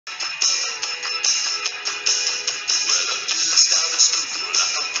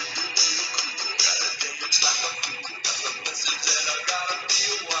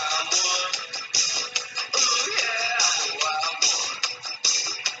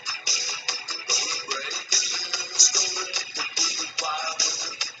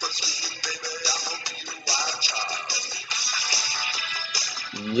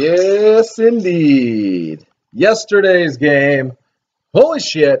Yes, indeed. Yesterday's game, holy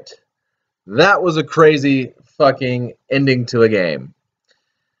shit, that was a crazy fucking ending to a game.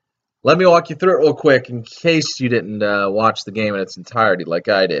 Let me walk you through it real quick in case you didn't watch the game in its entirety like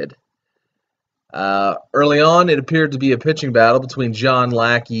I did. Early on, it appeared to be a pitching battle between John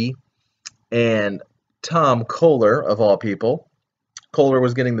Lackey and Tom Kohler, of all people. Kohler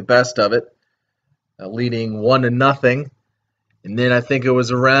was getting the best of it, leading 1-0. And then I think it was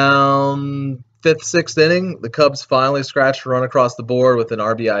around fifth, sixth inning, the Cubs finally scratched a run across the board with an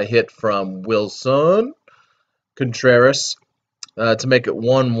RBI hit from Wilson Contreras to make it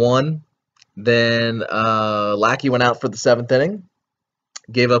 1-1. Then Lackey went out for the seventh inning,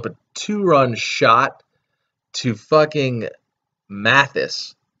 gave up a two-run shot to fucking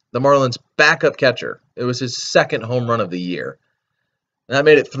Mathis, the Marlins' backup catcher. It was his second home run of the year. And that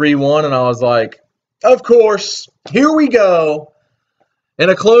made it 3-1, and I was like, of course, here we go. In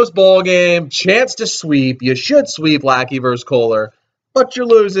a close ball game, chance to sweep. You should sweep Lackey versus Kohler, but you're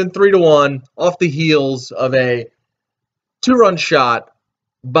losing 3-1 off the heels of a two-run shot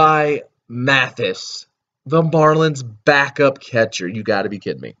by Mathis, the Marlins' backup catcher. You got to be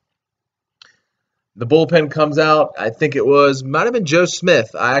kidding me. The bullpen comes out. I think might have been Joe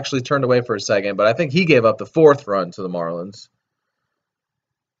Smith. I actually turned away for a second, but I think he gave up the fourth run to the Marlins.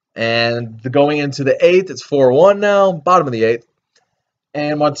 And going into the eighth, it's 4-1 now, bottom of the eighth.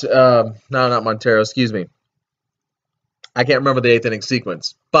 And not Montero, excuse me. I can't remember the eighth inning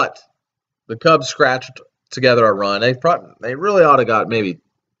sequence, but the Cubs scratched together a run. They really ought to got maybe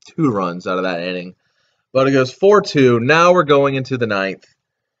two runs out of that inning, but it goes 4-2. Now we're going into the ninth.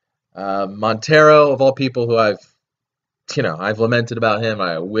 Montero, of all people, who I've lamented about him.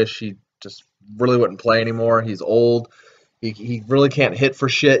 I wish he just really wouldn't play anymore. He's old. He really can't hit for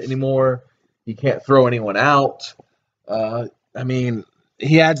shit anymore. He can't throw anyone out.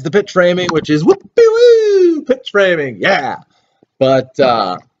 He adds the pitch framing, which is whoopee-woo, pitch framing, yeah. But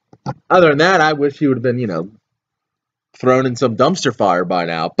other than that, I wish he would have been, thrown in some dumpster fire by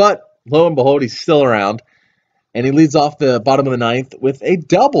now. But lo and behold, he's still around, and he leads off the bottom of the ninth with a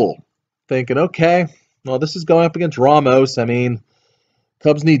double. Thinking, okay, well, this is going up against Ramos.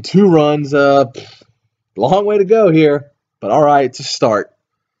 Cubs need two runs. Long way to go here. But all right, it's a start.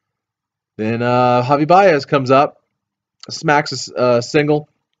 Then Javi Baez comes up, smacks a single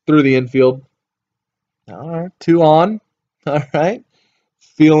through the infield. All right, 2 on. All right,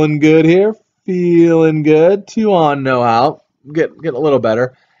 feeling good here. Feeling good. 2 on, no out. Getting a little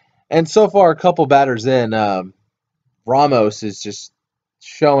better. And so far, a couple batters in, Ramos is just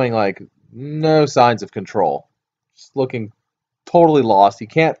showing like no signs of control. Just looking totally lost. He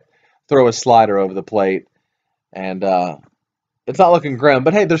can't throw a slider over the plate. And it's not looking grim,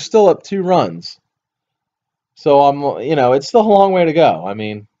 but hey, they're still up 2 runs. So it's still a long way to go.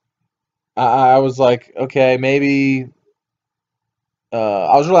 I was like, okay, maybe.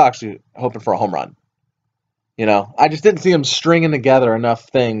 I was really actually hoping for a home run. I just didn't see him stringing together enough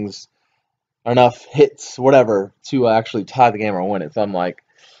things, enough hits, whatever, to actually tie the game or win it. So I'm like,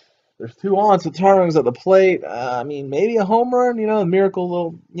 there's 2 on, so Tarnung's at the plate. Maybe a home run, a miracle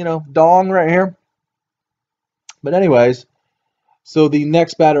little, dong right here. But anyways, so the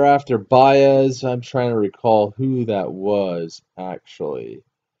next batter after Baez, I'm trying to recall who that was, actually.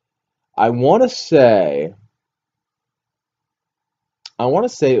 I want to say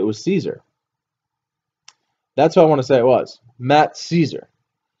it was Caesar. That's what I want to say it was. Matt Caesar.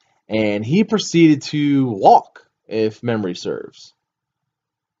 And he proceeded to walk, if memory serves.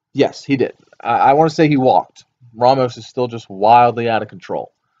 Yes, he did. I want to say he walked. Ramos is still just wildly out of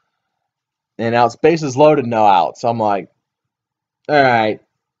control. And now it's bases loaded, no outs. So I'm like, all right.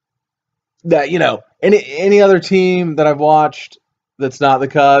 That, any other team that I've watched that's not the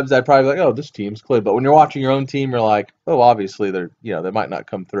Cubs, I'd probably be like, oh, this team's clear. But when you're watching your own team, you're like, oh, obviously they might not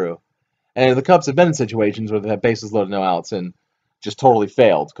come through. And the Cubs have been in situations where they have bases loaded, no outs, and just totally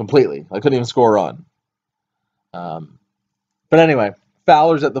failed completely. I couldn't even score a run. But anyway,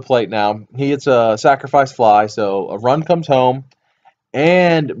 Fowler's at the plate now. He hits a sacrifice fly, so a run comes home,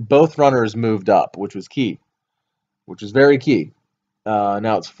 and both runners moved up, which was key, which is very key.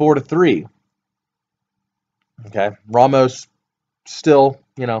 Now it's 4-3. Okay, Ramos still,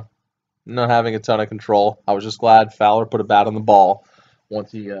 not having a ton of control. I was just glad Fowler put a bat on the ball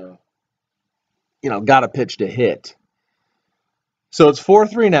once he, got a pitch to hit. So it's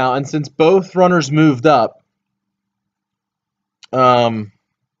 4-3 now, and since both runners moved up,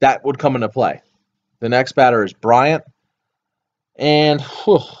 that would come into play. The next batter is Bryant, and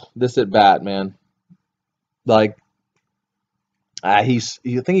this at bat, man, like I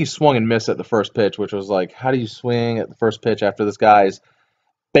think he swung and missed at the first pitch, which was like, how do you swing at the first pitch after this guy's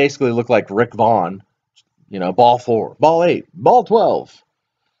basically looked like Rick Vaughn. Ball 4, ball 8, ball 12.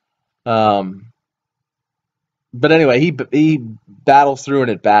 But anyway, he battles through it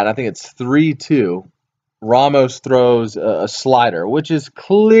at bat. I think it's 3-2. Ramos throws a slider, which is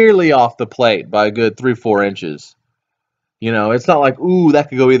clearly off the plate by a good 3-4 inches. It's not like, ooh, that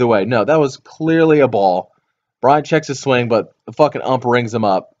could go either way. No, that was clearly a ball. Bryant checks his swing, but the fucking ump rings him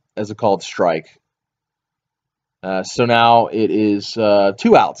up as a called strike. So now it is 2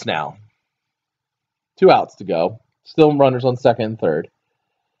 outs now. 2 outs to go. Still runners on second and third.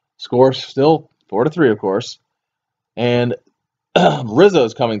 Score still 4-3, of course. And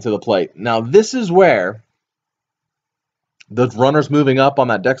Rizzo's coming to the plate. Now, this is where the runners moving up on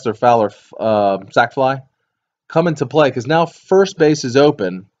that Dexter Fowler sac fly come into play, because now first base is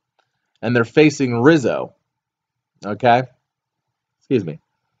open and they're facing Rizzo. Okay? Excuse me.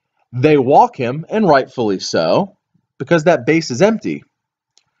 They walk him, and rightfully so, because that base is empty.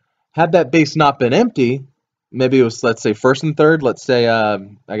 Had that base not been empty, maybe it was, let's say, first and third. Let's say, I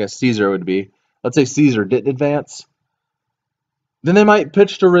guess Caesar would be. Let's say Caesar didn't advance. Then they might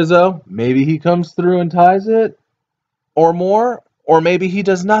pitch to Rizzo. Maybe he comes through and ties it or more, or maybe he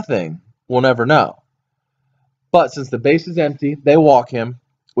does nothing. We'll never know. But since the base is empty, they walk him,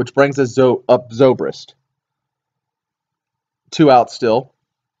 which brings us up Zobrist. 2 outs still.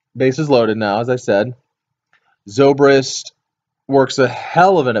 Base is loaded now, as I said. Zobrist works a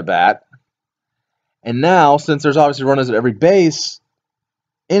hell of an at-bat. And now, since there's obviously runners at every base,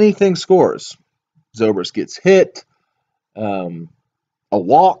 anything scores. Zobrist gets hit. A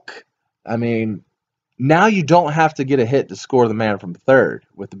walk. I mean, now you don't have to get a hit to score the man from third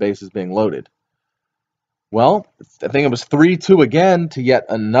with the bases being loaded. Well, I think it was 3-2 again to yet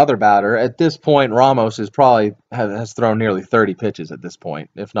another batter. At this point, Ramos is probably has thrown nearly 30 pitches at this point,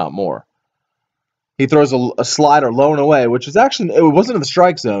 if not more. He throws a slider low and away, which is actually, it wasn't in the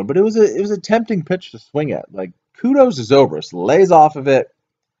strike zone, but it was a tempting pitch to swing at. Like, kudos to Zobrist. Lays off of it.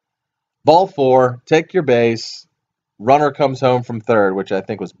 Ball 4, take your base. Runner comes home from third, which I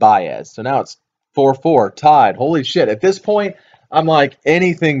think was Baez. So now it's 4-4, tied. Holy shit. At this point, I'm like,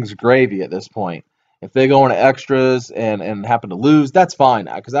 anything's gravy at this point. If they go into extras and happen to lose, that's fine,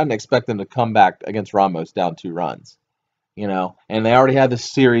 because I didn't expect them to come back against Ramos down 2 runs. And they already had the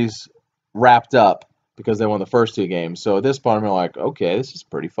series wrapped up because they won the first 2 games. So at this point, I'm like, okay, this is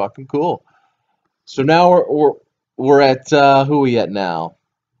pretty fucking cool. So now we're at, who are we at now?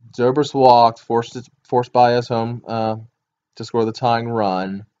 Zobrist walked, forced Baez home to score the tying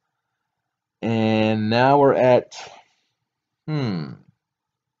run. And now we're at, I'm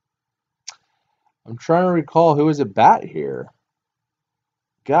trying to recall who is at bat here.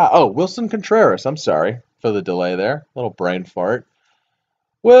 Wilson Contreras. I'm sorry for the delay there. Little brain fart.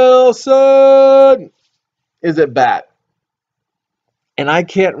 Wilson is at bat. And I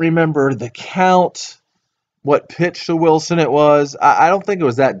can't remember the count, what pitch to Wilson it was. I don't think it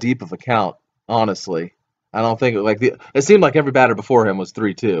was that deep of a count, honestly. I don't think it seemed like every batter before him was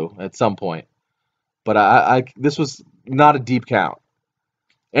 3-2 at some point. But this was not a deep count.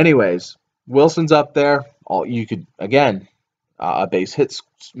 Anyways, Wilson's up there. A base hit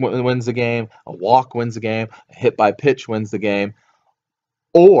wins the game. A walk wins the game. A hit by pitch wins the game.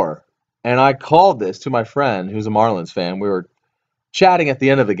 And I called this to my friend who's a Marlins fan. We were chatting at the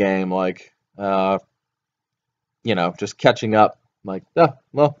end of the game, just catching up. Like, I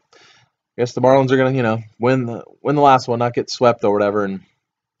guess the Marlins are gonna, win the last one, not get swept or whatever.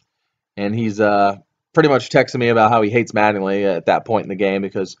 And he's pretty much texting me about how he hates Mattingly at that point in the game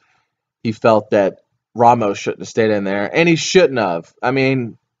because he felt that Ramos shouldn't have stayed in there, and he shouldn't have. I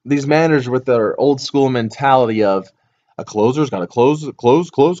mean, these managers with their old school mentality of a closer's got to close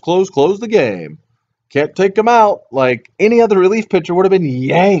the game. Can't take him out. Like, any other relief pitcher would have been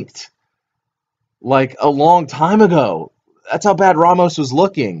yanked like a long time ago. That's how bad Ramos was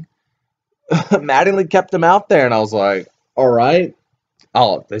looking. Mattingly kept him out there, and I was like, all right.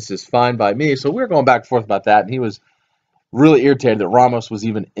 Oh, this is fine by me. So we were going back and forth about that, and he was really irritated that Ramos was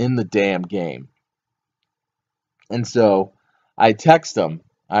even in the damn game. And so I text him.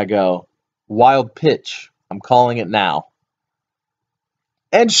 I go, wild pitch. I'm calling it now.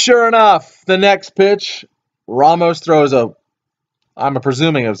 And sure enough, the next pitch, Ramos throws I'm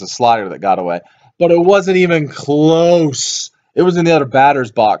presuming it was a slider that got away, but it wasn't even close. It was in the other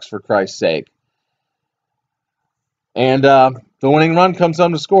batter's box, for Christ's sake. And the winning run comes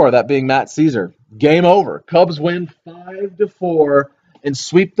home to score, that being Matt Caesar. Game over. Cubs win 5-4 and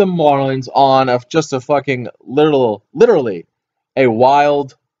sweep the Marlins on just a fucking literally a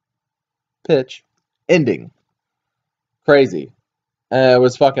wild pitch ending. Crazy. It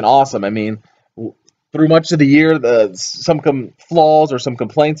was fucking awesome. I mean, through much of the year, some flaws or some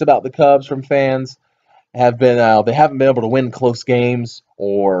complaints about the Cubs from fans have been they haven't been able to win close games,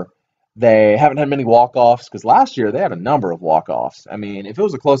 or they haven't had many walk-offs, because last year they had a number of walk-offs. I mean, if it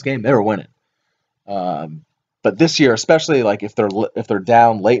was a close game, they were winning. Um, but this year, especially like if they're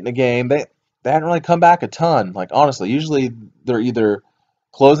down late in the game, they haven't really come back a ton. Like honestly, usually they're either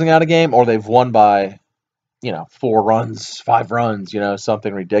closing out a game or they've won by 4 runs, 5 runs,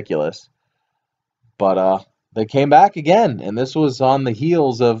 something ridiculous. But they came back again, and this was on the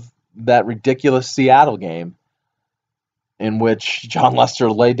heels of that ridiculous Seattle game in which John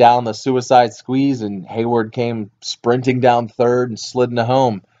Lester laid down the suicide squeeze and Hayward came sprinting down third and slid into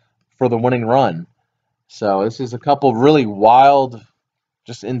home for the winning run. So this is a couple of really wild,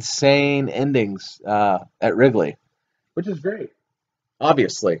 just insane endings at Wrigley, which is great,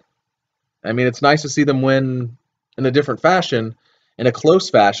 obviously. I mean, it's nice to see them win in a different fashion, in a close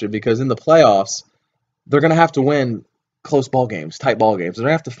fashion, because in the playoffs, they're going to have to win close ball games, tight ball games. They're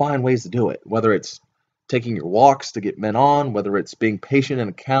going to have to find ways to do it, whether it's taking your walks to get men on, whether it's being patient in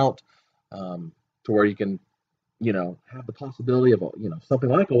a count to where you can, have the possibility of, something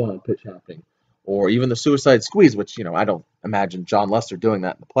like a wild pitch happening, or even the suicide squeeze, which, I don't imagine John Lester doing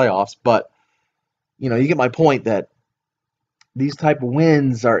that in the playoffs. But, you get my point that these type of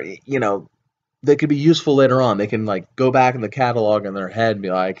wins are, they could be useful later on. They can, like, go back in the catalog in their head and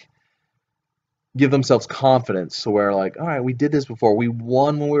be like, give themselves confidence, so where like, all right, we did this before. We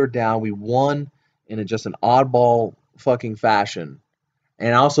won when we were down. We won in just an oddball fucking fashion.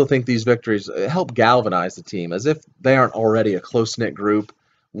 And I also think these victories help galvanize the team, as if they aren't already a close-knit group.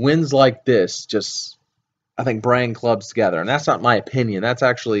 Wins like this just, I think, bring clubs together. And that's not my opinion. That's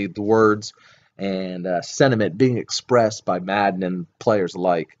actually the words and sentiment being expressed by Madden and players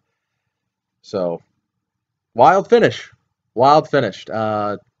alike. So, wild finish. Wild finished.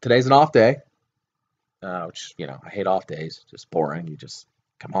 Today's an off day. Which, I hate off days. Just boring. You just,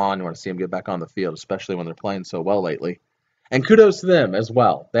 come on, you want to see them get back on the field, especially when they're playing so well lately. And kudos to them as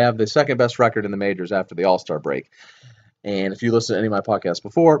well. They have the second best record in the majors after the All-Star break. And if you listen to any of my podcasts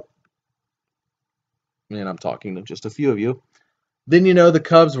before, and I'm talking to just a few of you, then you know the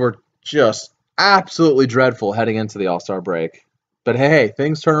Cubs were just absolutely dreadful heading into the All-Star break. But hey,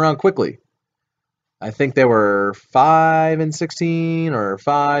 things turn around quickly. I think they were 5-16 or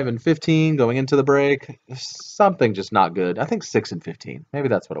 5-15 going into the break. Something just not good. I think 6-15. Maybe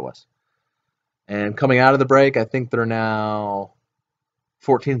that's what it was. And coming out of the break, I think they're now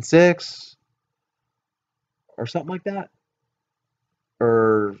 14-6 or something like that.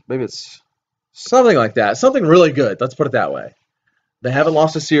 Or maybe it's something like that. Something really good. Let's put it that way. They haven't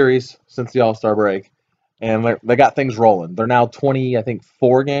lost a series since the All-Star break, and they got things rolling. They're now 20, I think,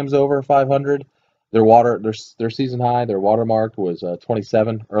 4 games over 500. Their season high, their watermark was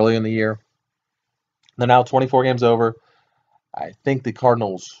 27 early in the year. They're now 24 games over. I think the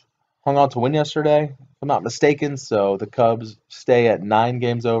Cardinals hung on to win yesterday, if I'm not mistaken. So the Cubs stay at 9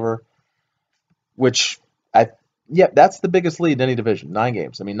 games over, which that's the biggest lead in any division. 9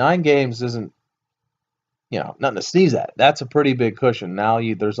 games. I mean, 9 games isn't, nothing to sneeze at. That's a pretty big cushion. Now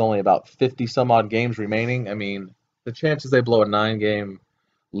there's only about 50 some odd games remaining. I mean, the chances they blow a 9-game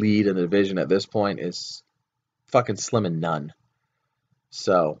lead in the division at this point is fucking slim and none.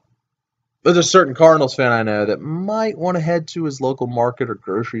 So there's a certain Cardinals fan I know that might want to head to his local market or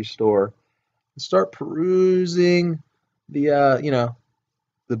grocery store and start perusing the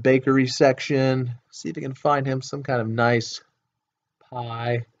the bakery section, see if he can find him some kind of nice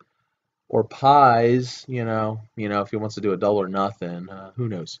pie or pies, if he wants to do a double or nothing, who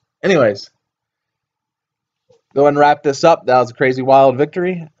knows. Anyways, go ahead and wrap this up. That was a crazy wild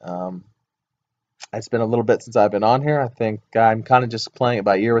victory. It's been a little bit since I've been on here. I think I'm kind of just playing it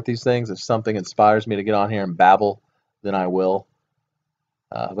by ear with these things. If something inspires me to get on here and babble, then I will.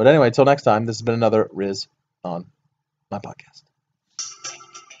 But anyway, until next time, this has been another Riz on my podcast.